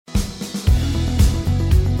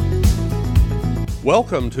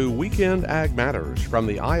Welcome to Weekend Ag Matters from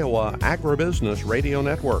the Iowa Agribusiness Radio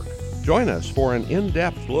Network. Join us for an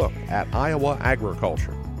in-depth look at Iowa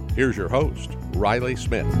agriculture. Here's your host, Riley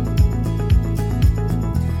Smith.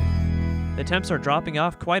 The temps are dropping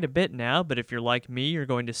off quite a bit now, but if you're like me, you're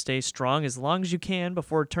going to stay strong as long as you can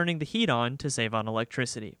before turning the heat on to save on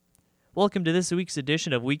electricity. Welcome to this week's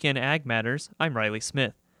edition of Weekend Ag Matters. I'm Riley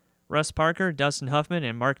Smith. Russ Parker, Dustin Huffman,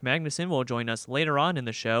 and Mark Magnuson will join us later on in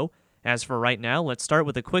the show. As for right now, let's start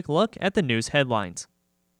with a quick look at the news headlines.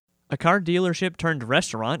 A car dealership turned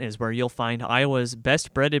restaurant is where you'll find Iowa's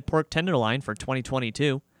best breaded pork tenderloin for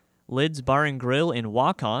 2022. Lids Bar and Grill in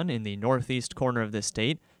Waukon, in the northeast corner of the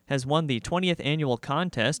state, has won the 20th annual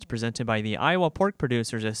contest presented by the Iowa Pork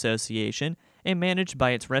Producers Association and managed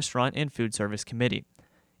by its Restaurant and Food Service Committee.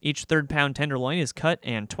 Each third-pound tenderloin is cut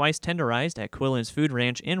and twice tenderized at Quillen's Food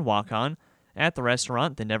Ranch in Waukon. At the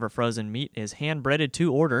restaurant, the never-frozen meat is hand-breaded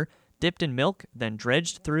to order, dipped in milk, then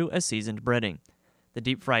dredged through a seasoned breading. The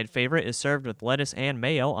deep-fried favorite is served with lettuce and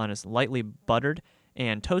mayo on a lightly buttered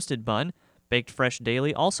and toasted bun, baked fresh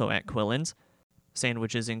daily also at Quillen's.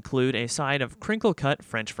 Sandwiches include a side of crinkle-cut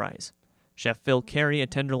French fries. Chef Phil Carey, a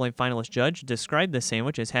tenderloin finalist judge, described the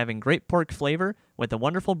sandwich as having great pork flavor with a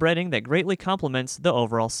wonderful breading that greatly complements the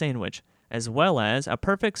overall sandwich, as well as a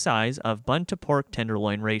perfect size of bun-to-pork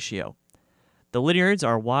tenderloin ratio. The Lydiards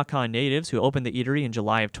are Waukon natives who opened the eatery in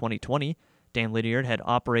July of 2020. Dan Lydiard had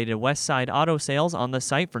operated West Side Auto Sales on the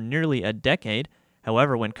site for nearly a decade.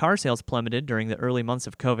 However, when car sales plummeted during the early months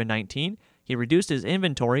of COVID-19, he reduced his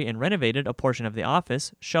inventory and renovated a portion of the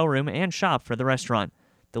office, showroom, and shop for the restaurant.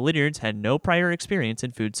 The Lydiards had no prior experience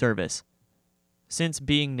in food service. Since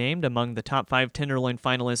being named among the top 5 Tenderloin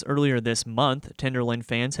finalists earlier this month, Tenderloin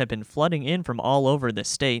fans have been flooding in from all over the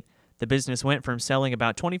state. The business went from selling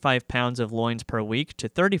about 25 pounds of loins per week to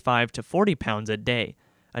 35 to 40 pounds a day.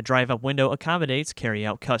 A drive-up window accommodates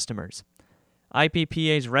carry-out customers.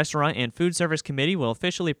 IPPA's Restaurant and Food Service Committee will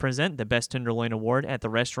officially present the Best Tenderloin Award at the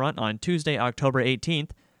restaurant on Tuesday, October 18th.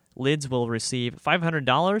 Lids will receive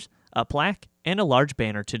 $500, a plaque, and a large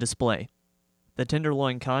banner to display. The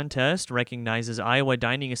Tenderloin Contest recognizes Iowa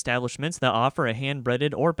dining establishments that offer a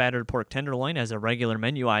hand-breaded or battered pork tenderloin as a regular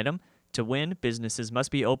menu item. To win, businesses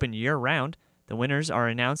must be open year-round. The winners are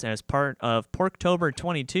announced as part of Porktober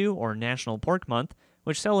 22, or National Pork Month,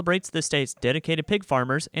 which celebrates the state's dedicated pig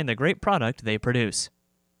farmers and the great product they produce.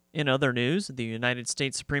 In other news, the United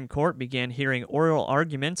States Supreme Court began hearing oral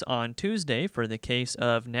arguments on Tuesday for the case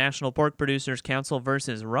of National Pork Producers Council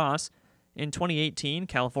versus Ross. In 2018,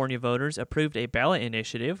 California voters approved a ballot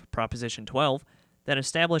initiative, Proposition 12, that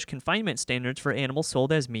established confinement standards for animals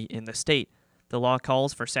sold as meat in the state. The law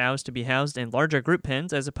calls for sows to be housed in larger group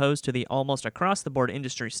pens as opposed to the almost across-the-board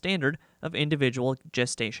industry standard of individual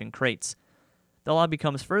gestation crates. The law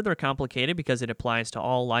becomes further complicated because it applies to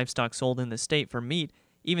all livestock sold in the state for meat,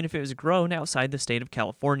 even if it was grown outside the state of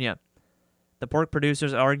California. The pork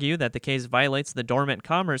producers argue that the case violates the Dormant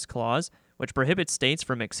Commerce Clause, which prohibits states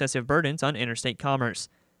from excessive burdens on interstate commerce.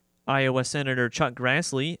 Iowa Senator Chuck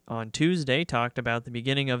Grassley on Tuesday talked about the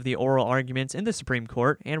beginning of the oral arguments in the Supreme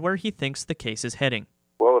Court and where he thinks the case is heading.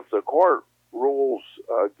 Well, if the court rules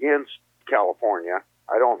against California,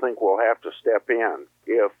 I don't think we'll have to step in.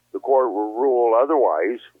 If the court will rule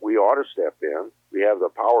otherwise, we ought to step in. We have the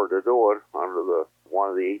power to do it under one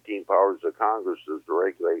of the 18 powers of Congress is to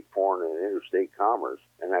regulate foreign and interstate commerce,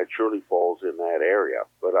 and that surely falls in that area.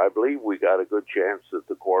 But I believe we got a good chance that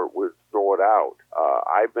the court would throw it out.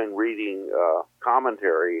 I've been reading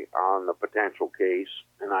commentary on the potential case,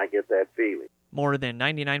 and I get that feeling. More than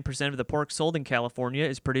 99% of the pork sold in California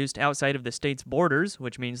is produced outside of the state's borders,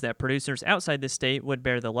 which means that producers outside the state would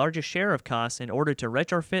bear the largest share of costs in order to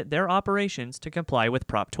retrofit their operations to comply with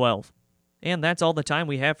Prop 12. And that's all the time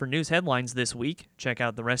we have for news headlines this week. Check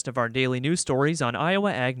out the rest of our daily news stories on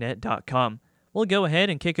iowaagnet.com. We'll go ahead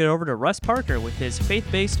and kick it over to Russ Parker with his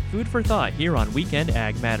faith-based food for thought here on Weekend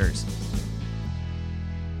Ag Matters.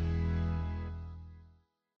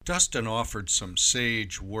 Dustin offered some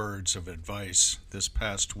sage words of advice this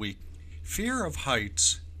past week. Fear of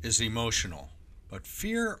heights is emotional, but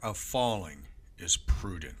fear of falling is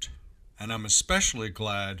prudent. And I'm especially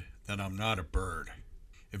glad that I'm not a bird.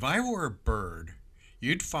 If I were a bird,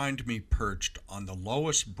 you'd find me perched on the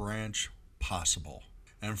lowest branch possible,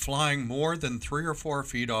 and flying more than 3 or 4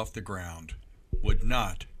 feet off the ground would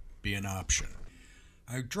not be an option.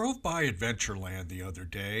 I drove by Adventureland the other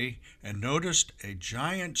day and noticed a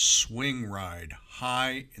giant swing ride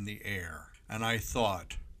high in the air, and I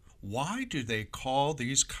thought, why do they call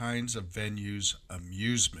these kinds of venues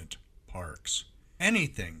amusement parks?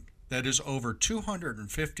 Anything that is over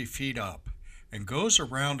 250 feet up and goes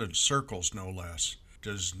around in circles no less,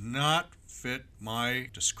 does not fit my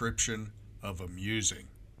description of amusing.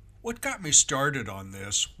 What got me started on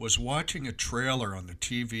this was watching a trailer on the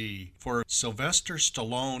TV for a Sylvester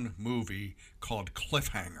Stallone movie called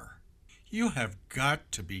Cliffhanger. You have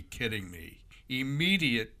got to be kidding me.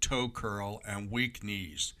 Immediate toe curl and weak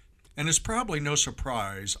knees. And it's probably no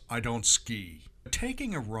surprise I don't ski.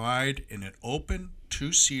 Taking a ride in an open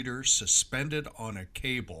two-seater suspended on a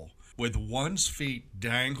cable with one's feet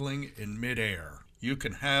dangling in midair, you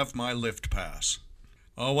can have my lift pass.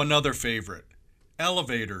 Oh, another favorite.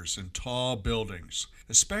 Elevators in tall buildings,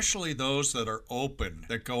 especially those that are open,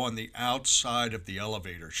 that go on the outside of the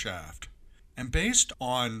elevator shaft. And based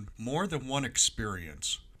on more than one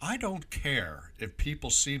experience, I don't care if people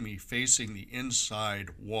see me facing the inside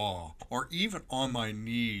wall or even on my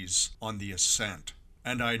knees on the ascent.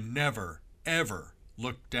 And I never, ever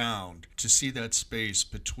look down to see that space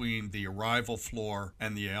between the arrival floor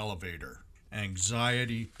and the elevator.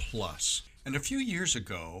 Anxiety plus. And a few years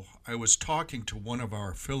ago, I was talking to one of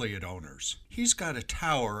our affiliate owners. He's got a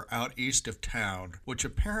tower out east of town which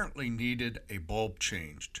apparently needed a bulb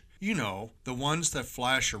changed. You know, the ones that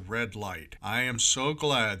flash a red light. I am so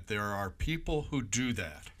glad there are people who do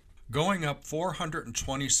that. Going up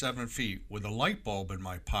 427 feet with a light bulb in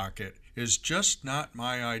my pocket is just not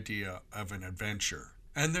my idea of an adventure.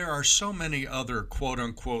 And there are so many other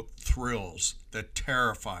quote-unquote thrills that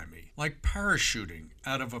terrify me, like parachuting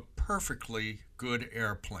out of a perfectly good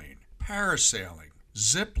airplane, parasailing,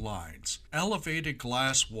 zip lines, elevated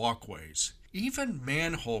glass walkways, even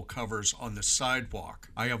manhole covers on the sidewalk.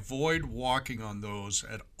 I avoid walking on those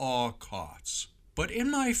at all costs. But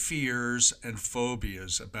in my fears and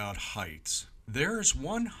phobias about heights, there is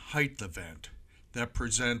one height event that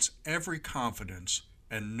presents every confidence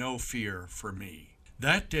and no fear for me.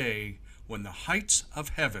 That day when the heights of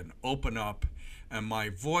heaven open up and my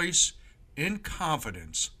voice in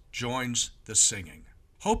confidence joins the singing.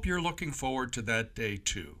 Hope you're looking forward to that day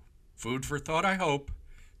too. Food for thought, I hope.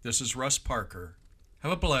 This is Russ Parker.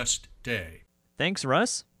 Have a blessed day. Thanks,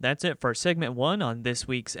 Russ. That's it for segment 1 on this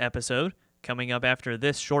week's episode. Coming up after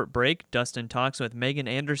this short break, Dustin talks with Megan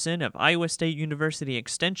Anderson of Iowa State University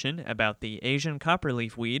Extension about the Asian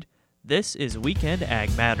copperleaf weed. This is Weekend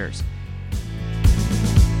Ag Matters.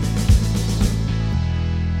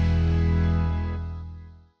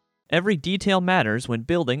 Every detail matters when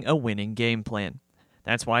building a winning game plan.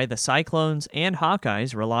 That's why the Cyclones and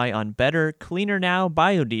Hawkeyes rely on better, cleaner now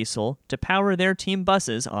biodiesel to power their team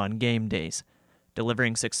buses on game days,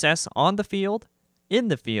 delivering success on the field, in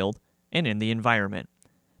the field, and in the environment.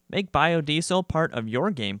 Make biodiesel part of your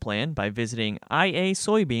game plan by visiting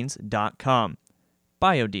iasoybeans.com.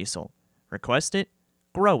 Biodiesel. Request it,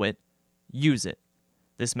 grow it, use it.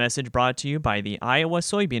 This message brought to you by the Iowa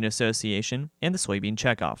Soybean Association and the Soybean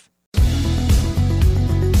Checkoff.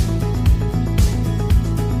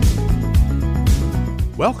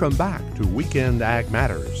 Welcome back to Weekend Ag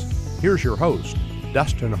Matters. Here's your host,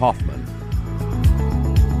 Dustin Hoffman.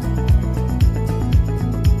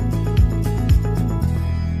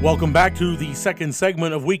 Welcome back to the second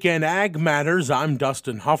segment of Weekend Ag Matters. I'm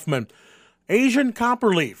Dustin Hoffman. Asian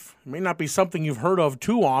copperleaf may not be something you've heard of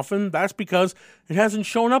too often. That's because it hasn't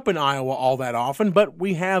shown up in Iowa all that often, but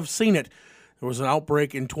we have seen it. There was an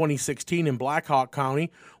outbreak in 2016 in Black Hawk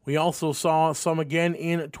County. We also saw some again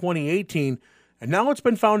in 2018, and now it's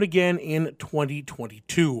been found again in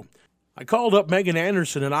 2022. I called up Megan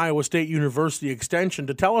Anderson at Iowa State University Extension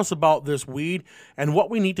to tell us about this weed and what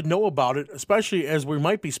we need to know about it, especially as we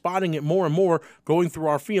might be spotting it more and more going through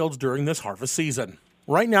our fields during this harvest season.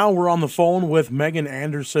 Right now, we're on the phone with Megan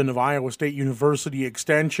Anderson of Iowa State University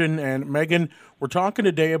Extension. And Megan, we're talking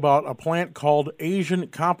today about a plant called Asian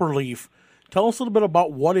copperleaf. Tell us a little bit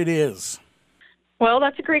about what it is. Well,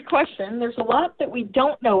 that's a great question. There's a lot that we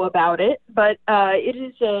don't know about it, but it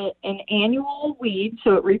is an annual weed,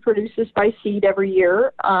 so it reproduces by seed every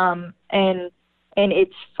year, and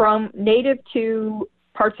it's from native to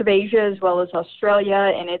parts of Asia as well as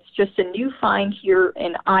Australia, and it's just a new find here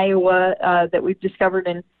in Iowa that we've discovered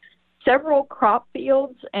in several crop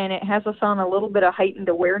fields, and it has us on a little bit of heightened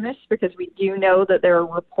awareness because we do know that there are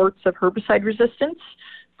reports of herbicide resistance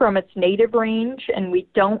from its native range, and we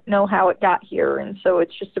don't know how it got here, and so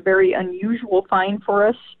it's just a very unusual find for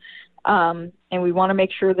us, and we want to make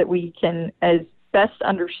sure that we can as best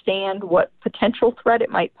understand what potential threat it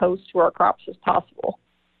might pose to our crops as possible.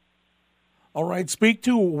 All right, speak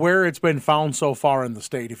to where it's been found so far in the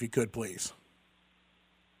state, if you could, please.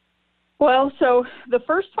 Well, so the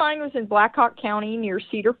first find was in Blackhawk County near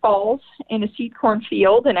Cedar Falls in a seed corn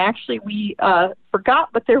field. And actually we forgot,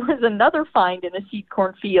 but there was another find in a seed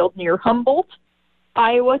corn field near Humboldt,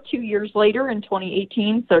 Iowa, 2 years later in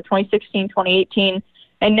 2018. So 2016, 2018.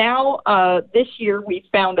 And now this year we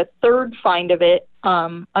found a third find of it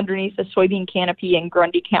underneath a soybean canopy in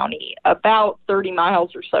Grundy County, about 30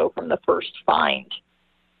 miles or so from the first find.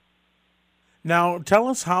 Now, tell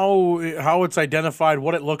us how it's identified,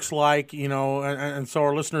 what it looks like, and so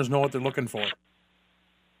our listeners know what they're looking for.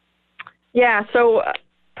 Yeah, so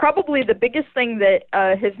probably the biggest thing that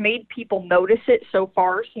has made people notice it so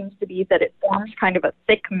far seems to be that it forms kind of a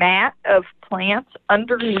thick mat of plants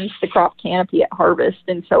underneath the crop canopy at harvest.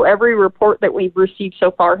 And so every report that we've received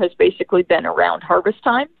so far has basically been around harvest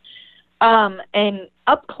time. And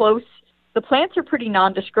up close, the plants are pretty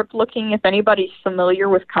nondescript looking. If anybody's familiar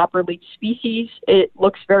with copperleaf species, it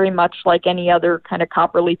looks very much like any other kind of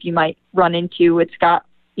copperleaf you might run into. It's got,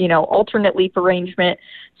 alternate leaf arrangement,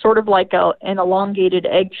 sort of like an elongated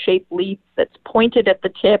egg-shaped leaf that's pointed at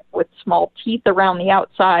the tip with small teeth around the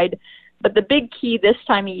outside. But the big key this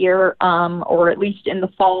time of year, or at least in the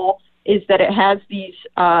fall, is that it has these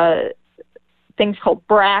things called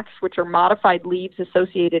bracts, which are modified leaves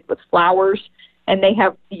associated with flowers. And they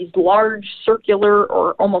have these large circular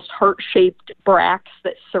or almost heart-shaped bracts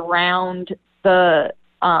that surround the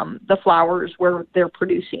flowers where they're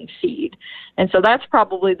producing seed. And so that's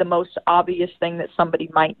probably the most obvious thing that somebody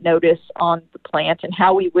might notice on the plant and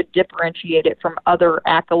how we would differentiate it from other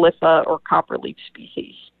Acalypha or copperleaf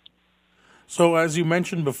species. So as you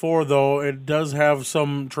mentioned before, though, it does have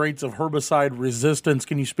some traits of herbicide resistance.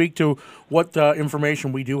 Can you speak to what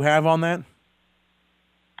information we do have on that?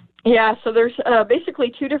 Yeah, so there's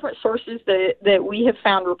basically two different sources that we have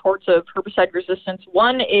found reports of herbicide resistance.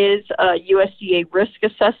 One is a USDA risk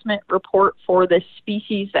assessment report for this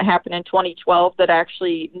species that happened in 2012 that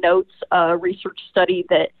actually notes a research study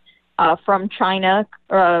that from China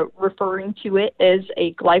referring to it as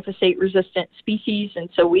a glyphosate-resistant species. And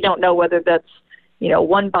so we don't know whether that's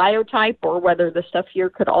one biotype or whether the stuff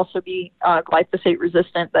here could also be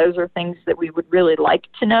glyphosate-resistant. Those are things that we would really like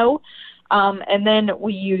to know. And then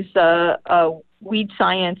we use a Weed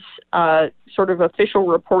Science sort of official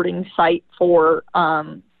reporting site for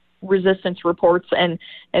resistance reports, and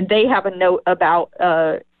they have a note about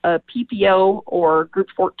a PPO or Group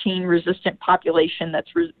 14 resistant population that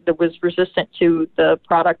was resistant to the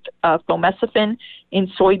product fomesafen in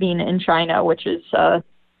soybean in China, which is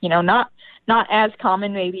not as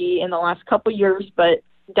common maybe in the last couple years, but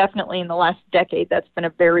definitely in the last decade, that's been a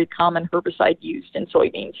very common herbicide used in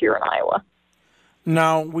soybeans here in Iowa.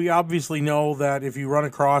 Now, we obviously know that if you run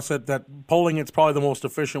across it, that pulling it's probably the most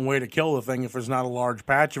efficient way to kill the thing if there's not a large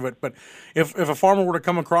patch of it. But if a farmer were to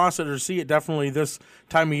come across it or see it definitely this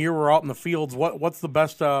time of year we're out in the fields, what's the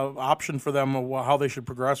best option for them, or how they should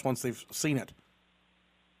progress once they've seen it?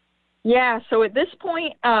 Yeah, so at this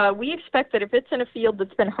point, we expect that if it's in a field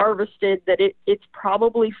that's been harvested, that it's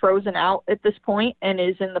probably frozen out at this point and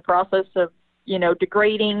is in the process of,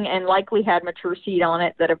 degrading and likely had mature seed on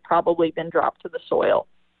it that have probably been dropped to the soil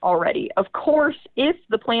already. Of course, if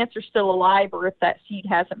the plants are still alive or if that seed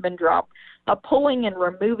hasn't been dropped, pulling and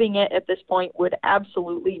removing it at this point would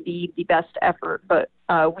absolutely be the best effort. But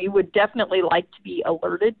we would definitely like to be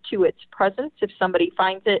alerted to its presence if somebody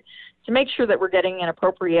finds it, to make sure that we're getting an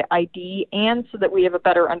appropriate ID and so that we have a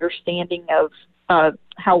better understanding of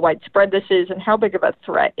how widespread this is and how big of a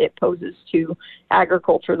threat it poses to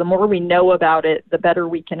agriculture. The more we know about it, the better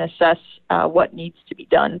we can assess what needs to be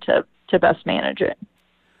done to best manage it.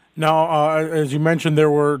 Now, as you mentioned, there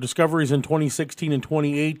were discoveries in 2016 and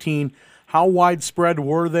 2018. How widespread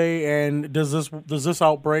were they, and does this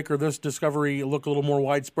outbreak or this discovery look a little more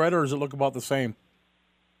widespread, or does it look about the same?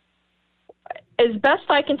 As best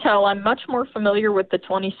I can tell, I'm much more familiar with the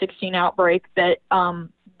 2016 outbreak. That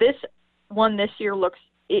this one this year looks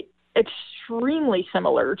extremely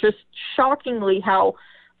similar, just shockingly how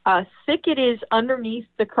thick it is underneath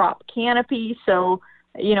the crop canopy. So,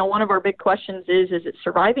 one of our big questions is it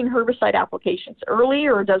surviving herbicide applications early,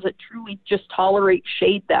 or does it truly just tolerate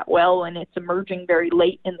shade that well and it's emerging very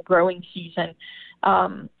late in the growing season?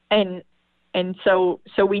 And so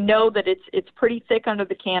we know that it's pretty thick under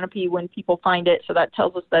the canopy when people find it. So that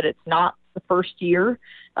tells us that it's not the first year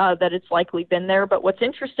that it's likely been there. But what's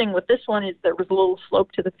interesting with this one is there was a little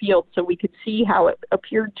slope to the field, so we could see how it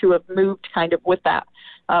appeared to have moved kind of with that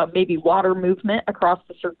maybe water movement across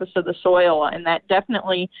the surface of the soil. And that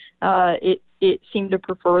definitely it seemed to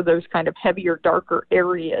prefer those kind of heavier, darker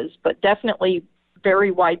areas, but definitely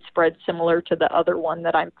very widespread, similar to the other one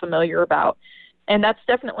that I'm familiar about. And that's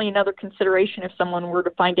definitely another consideration if someone were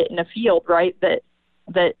to find it in a field, right? That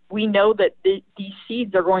we know that these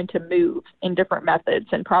seeds are going to move in different methods,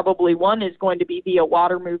 and probably one is going to be via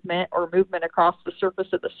water movement or movement across the surface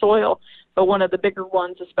of the soil. But one of the bigger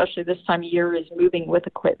ones, especially this time of year, is moving with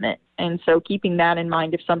equipment. And so keeping that in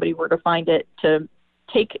mind, if somebody were to find it, to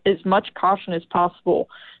take as much caution as possible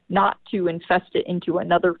not to infest it into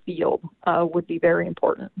another field would be very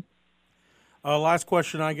important. Last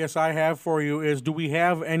question I guess I have for you is, do we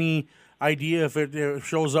have any idea if it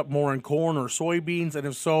shows up more in corn or soybeans, and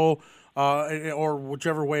if so, or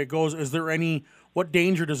whichever way it goes, what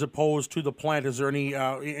danger does it pose to the plant? Is there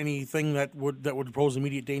anything that would pose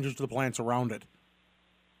immediate dangers to the plants around it?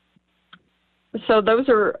 So those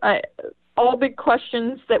are all big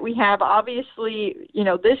questions that we have. Obviously,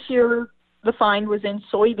 this year the find was in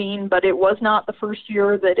soybean, but it was not the first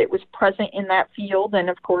year that it was present in that field, and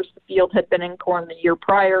of course the field had been in corn the year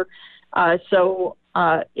prior. So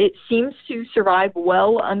it seems to survive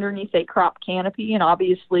well underneath a crop canopy, and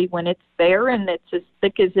obviously when it's there and it's as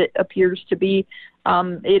thick as it appears to be,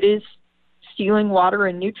 it is stealing water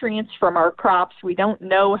and nutrients from our crops. We don't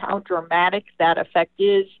know how dramatic that effect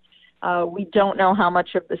is. We don't know how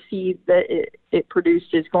much of the seed that it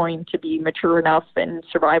produced is going to be mature enough and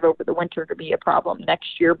survive over the winter to be a problem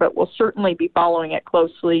next year, but we'll certainly be following it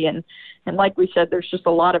closely. And like we said, there's just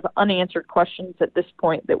a lot of unanswered questions at this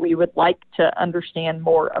point that we would like to understand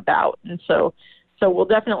more about. And so we'll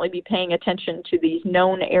definitely be paying attention to these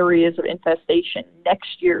known areas of infestation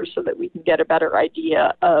next year so that we can get a better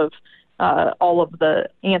idea of all of the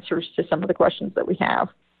answers to some of the questions that we have.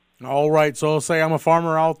 All right, so say I'm a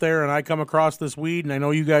farmer out there and I come across this weed and I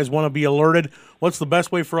know you guys want to be alerted. What's the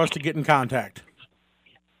best way for us to get in contact?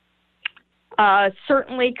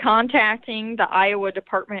 Certainly contacting the Iowa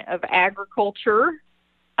Department of Agriculture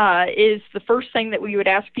is the first thing that we would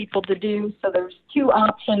ask people to do. So there's two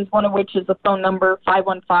options, one of which is a phone number,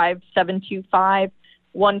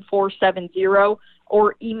 515-725-1470,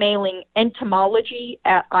 or emailing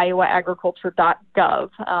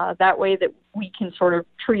entomology@iowaagriculture.gov. That way that we can sort of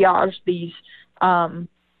triage these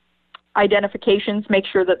identifications, make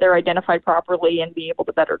sure that they're identified properly, and be able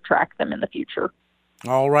to better track them in the future.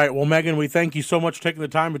 All right. Well, Megan, we thank you so much for taking the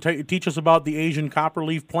time to teach us about the Asian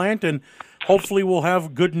copperleaf plant, and hopefully we'll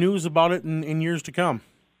have good news about it in years to come.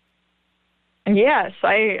 Yes,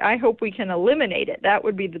 I hope we can eliminate it. That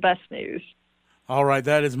would be the best news. All right.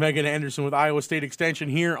 That is Megan Anderson with Iowa State Extension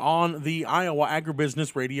here on the Iowa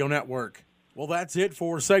Agribusiness Radio Network. Well, that's it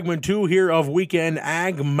for segment 2 here of Weekend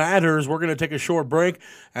Ag Matters. We're going to take a short break,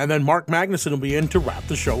 and then Mark Magnuson will be in to wrap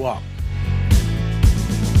the show up.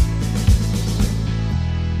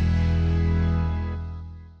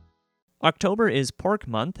 October is Pork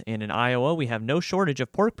Month, and in Iowa we have no shortage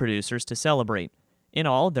of pork producers to celebrate. In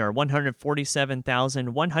all, there are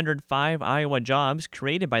 147,105 Iowa jobs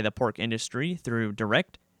created by the pork industry through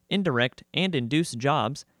direct, indirect, and induced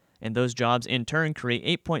jobs, and those jobs in turn create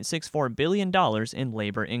 $8.64 billion in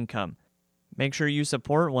labor income. Make sure you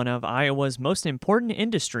support one of Iowa's most important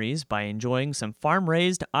industries by enjoying some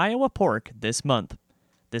farm-raised Iowa pork this month.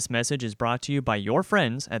 This message is brought to you by your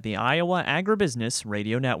friends at the Iowa Agribusiness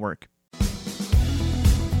Radio Network.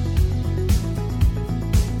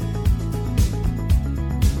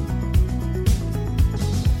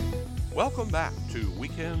 Welcome back to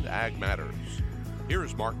Weekend Ag Matters. Here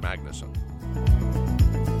is Mark Magnuson.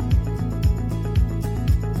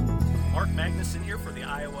 Mark Magnuson here for the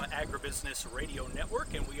Iowa Agribusiness Radio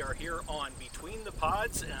Network, and we are here on Between the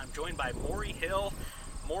Pods, and I'm joined by Maury Hill.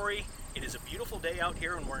 Maury, it is a beautiful day out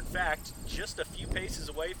here, and we're in fact just a few paces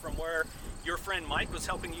away from where your friend Mike was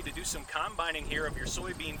helping you to do some combining here of your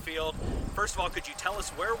soybean field. First of all, could you tell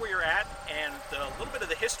us where we're at and a little bit of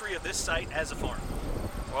the history of this site as a farm?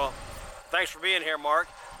 Well, thanks for being here, Mark.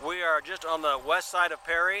 We are just on the west side of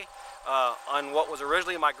Perry on what was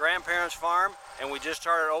originally my grandparents' farm, and we just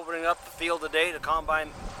started opening up the field today to combine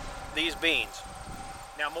these beans.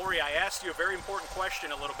 Now, Maury, I asked you a very important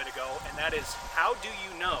question a little bit ago, and that is, how do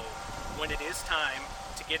you know when it is time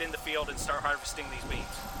to get in the field and start harvesting these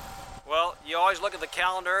beans? Well, you always look at the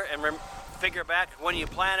calendar and figure back when you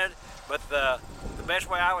planted, but the best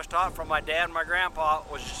way I was taught from my dad and my grandpa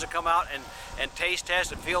was just to come out and taste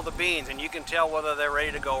test and feel the beans, and you can tell whether they're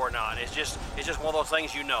ready to go or not. It's just one of those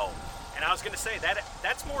things you know. And I was going to say,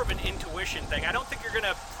 that's more of an intuition thing. I don't think you're going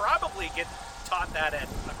to probably get taught that at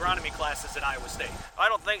agronomy classes at Iowa State. I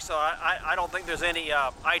don't think so. I don't think there's any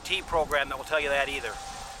IT program that will tell you that either.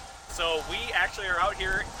 So we actually are out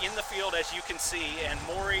here in the field, as you can see, and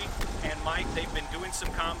Maury and Mike, they've been doing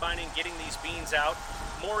some combining, getting these beans out.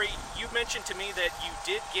 Maury, you mentioned to me that you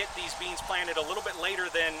did get these beans planted a little bit later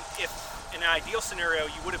than if in an ideal scenario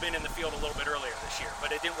you would have been in the field a little bit earlier this year,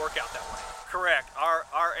 but it didn't work out that way. Correct.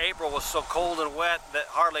 Our April was so cold and wet that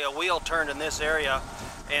hardly a wheel turned in this area,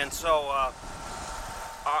 and so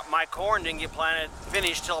my corn didn't get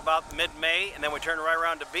finished till about mid-May, and then we turned right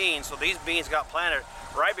around to beans. So these beans got planted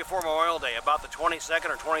right before Memorial Day, about the 22nd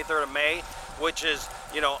or 23rd of May, which is,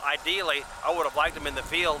 ideally, I would have liked them in the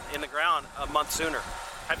field, in the ground, a month sooner.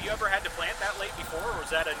 Have you ever had to plant that late before, or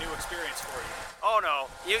was that a new experience for you? Oh no,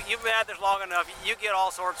 you've been at this long enough. You get all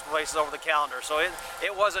sorts of places over the calendar, so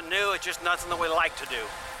it wasn't new. It's just nothing that we like to do.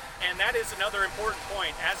 And that is another important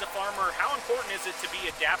point. As a farmer, how important is it to be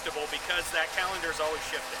adaptable, because that calendar is always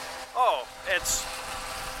shifting? Oh,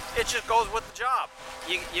 it just goes with the job.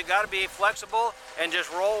 You got to be flexible and just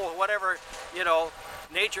roll with whatever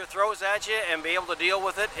nature throws at you and be able to deal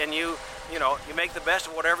with it. And you make the best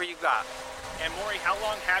of whatever you got. And Maury, how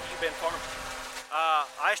long have you been farming?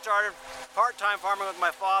 I started part-time farming with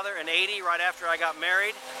my father in '80, right after I got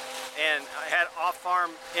married, and I had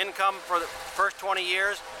off-farm income for the first 20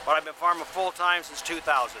 years, but I've been farming full-time since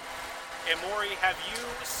 2000. And Maury, have you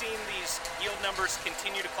seen these yield numbers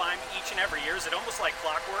continue to climb each and every year? Is it almost like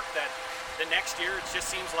clockwork that the next year it just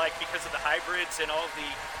seems like, because of the hybrids and all of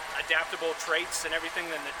the adaptable traits and everything,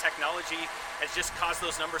 and the technology has just caused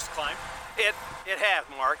those numbers to climb? It has,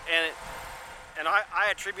 Mark, and I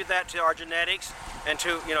attribute that to our genetics and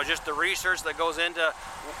to just the research that goes into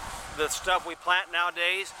the stuff we plant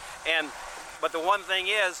nowadays. But the one thing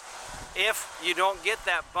is, if you don't get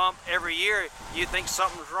that bump every year, you think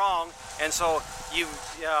something's wrong, and so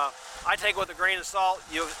I take it with a grain of salt.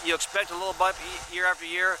 You expect a little bump year after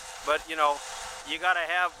year, but you got to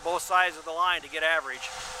have both sides of the line to get average.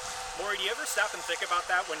 Maury, do you ever stop and think about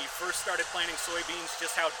that when you first started planting soybeans,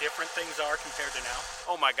 just how different things are compared to now?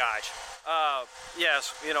 Oh my gosh.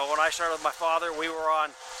 Yes, when I started with my father, we were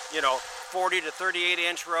on, 40 to 38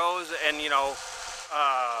 inch rows, and,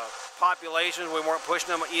 populations, we weren't pushing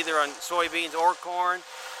them either on soybeans or corn.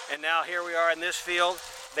 And now here we are in this field.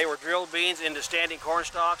 They were drilled beans into standing corn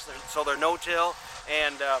stalks, so they're no-till.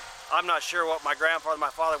 And I'm not sure what my grandfather and my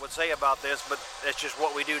father would say about this, but it's just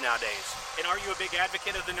what we do nowadays. And are you a big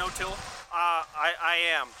advocate of the no-till? I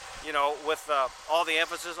am. With all the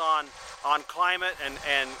emphasis on climate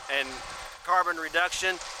and carbon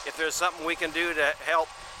reduction, if there's something we can do to help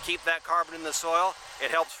keep that carbon in the soil, it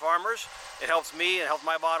helps farmers, it helps me, it helps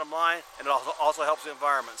my bottom line, and it also helps the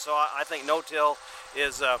environment. So I think no-till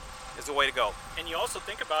is the way to go. And you also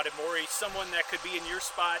think about it, Maury, someone that could be in your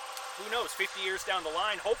spot, who knows, 50 years down the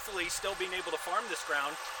line, hopefully still being able to farm this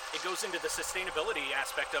ground. It goes into the sustainability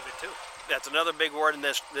aspect of it too. That's another big word in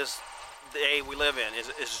this day we live in, is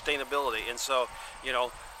sustainability. And so,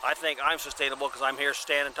 I think I'm sustainable because I'm here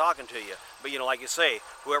standing talking to you. But like you say,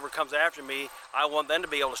 whoever comes after me, I want them to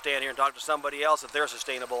be able to stand here and talk to somebody else if they're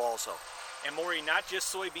sustainable also. And Maury, not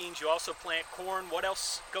just soybeans, you also plant corn. What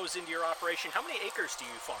else goes into your operation? How many acres do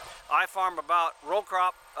you farm? I farm row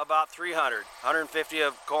crop about 300, 150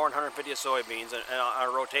 of corn, 150 of soybeans and on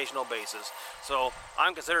a rotational basis. So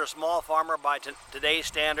I'm considered a small farmer by today's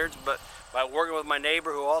standards, but by working with my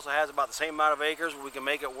neighbor who also has about the same amount of acres, we can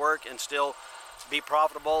make it work and still be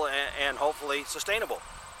profitable and hopefully sustainable.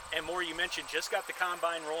 And Maury, you mentioned just got the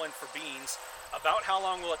combine rolling for beans. About how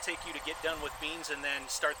long will it take you to get done with beans and then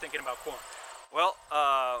start thinking about corn? Well,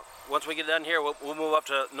 once we get done here, we'll move up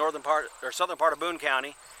to southern part of Boone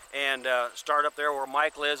County and start up there where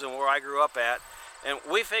Mike lives and where I grew up at. And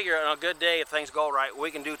we figure on a good day, if things go right, we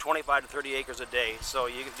can do 25 to 30 acres a day. So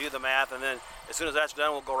you can do the math, and then as soon as that's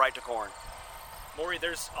done, we'll go right to corn. Maury,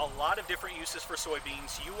 there's a lot of different uses for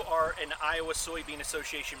soybeans. You are an Iowa Soybean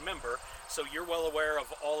Association member, so you're well aware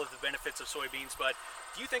of all of the benefits of soybeans. But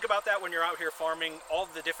do you think about that when you're out here farming, all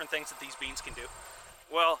of the different things that these beans can do?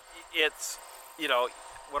 Well, it's,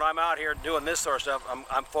 when I'm out here doing this sort of stuff,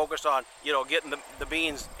 I'm focused on, getting the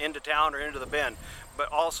beans into town or into the bin.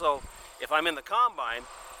 But also, if I'm in the combine,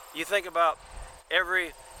 you think about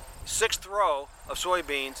every 6th row of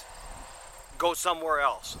soybeans goes somewhere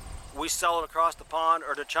else. We sell it across the pond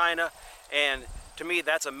or to China, and to me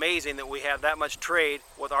that's amazing that we have that much trade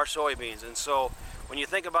with our soybeans. And so when you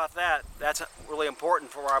think about that, that's really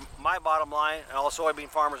important for my bottom line and all soybean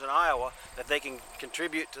farmers in Iowa, that they can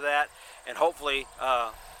contribute to that and hopefully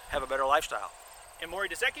have a better lifestyle. And Maury,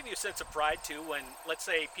 does that give you a sense of pride too when, let's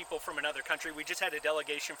say, people from another country, we just had a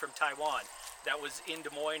delegation from Taiwan that was in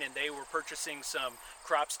Des Moines, and they were purchasing some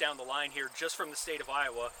crops down the line here just from the state of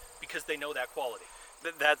Iowa because they know that quality?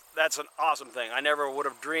 That's an awesome thing. I never would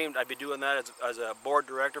have dreamed I'd be doing that as a board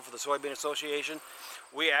director for the Soybean Association.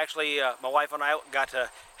 We actually, my wife and I got to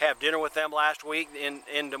have dinner with them last week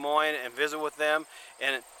in Des Moines and visit with them.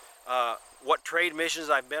 And what trade missions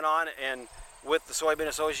I've been on and with the Soybean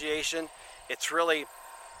Association, it's really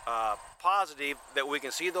positive that we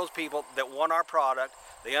can see those people that want our product.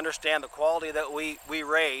 They understand the quality that we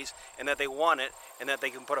raise and that they want it, and that they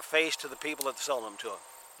can put a face to the people that sell them to them.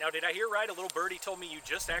 Now, did I hear right? A little birdie told me you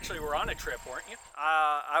just actually were on a trip, weren't you?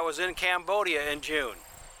 I was in Cambodia in June.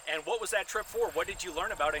 And what was that trip for? What did you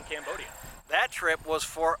learn about in Cambodia? That trip was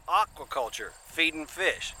for aquaculture, feeding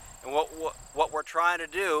fish. And what we're trying to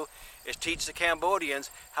do is teach the Cambodians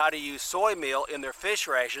how to use soy meal in their fish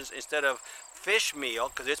rations instead of fish meal,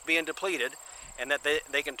 because it's being depleted, and that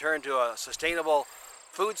they can turn to a sustainable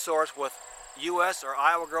food source with U.S. or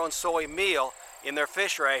Iowa-grown soy meal in their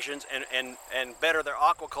fish rations and better their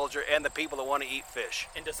aquaculture and the people that want to eat fish.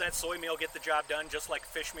 And does that soy meal get the job done just like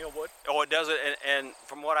fish meal would? Oh, it does it, and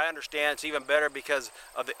from what I understand, it's even better because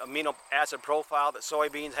of the amino acid profile that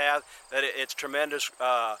soybeans have, that it's tremendous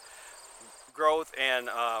growth and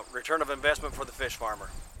return of investment for the fish farmer.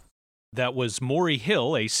 That was Maury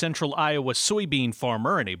Hill, a Central Iowa soybean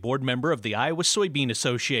farmer and a board member of the Iowa Soybean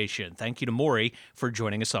Association. Thank you to Maury for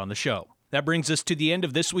joining us on the show. That brings us to the end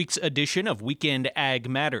of this week's edition of Weekend Ag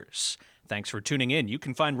Matters. Thanks for tuning in. You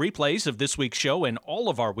can find replays of this week's show and all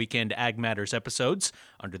of our Weekend Ag Matters episodes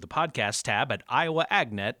under the podcast tab at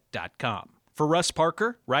iowaagnet.com. For Russ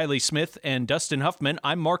Parker, Riley Smith, and Dustin Huffman,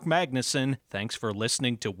 I'm Mark Magnuson. Thanks for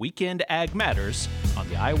listening to Weekend Ag Matters on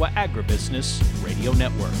the Iowa Agribusiness Radio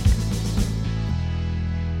Network.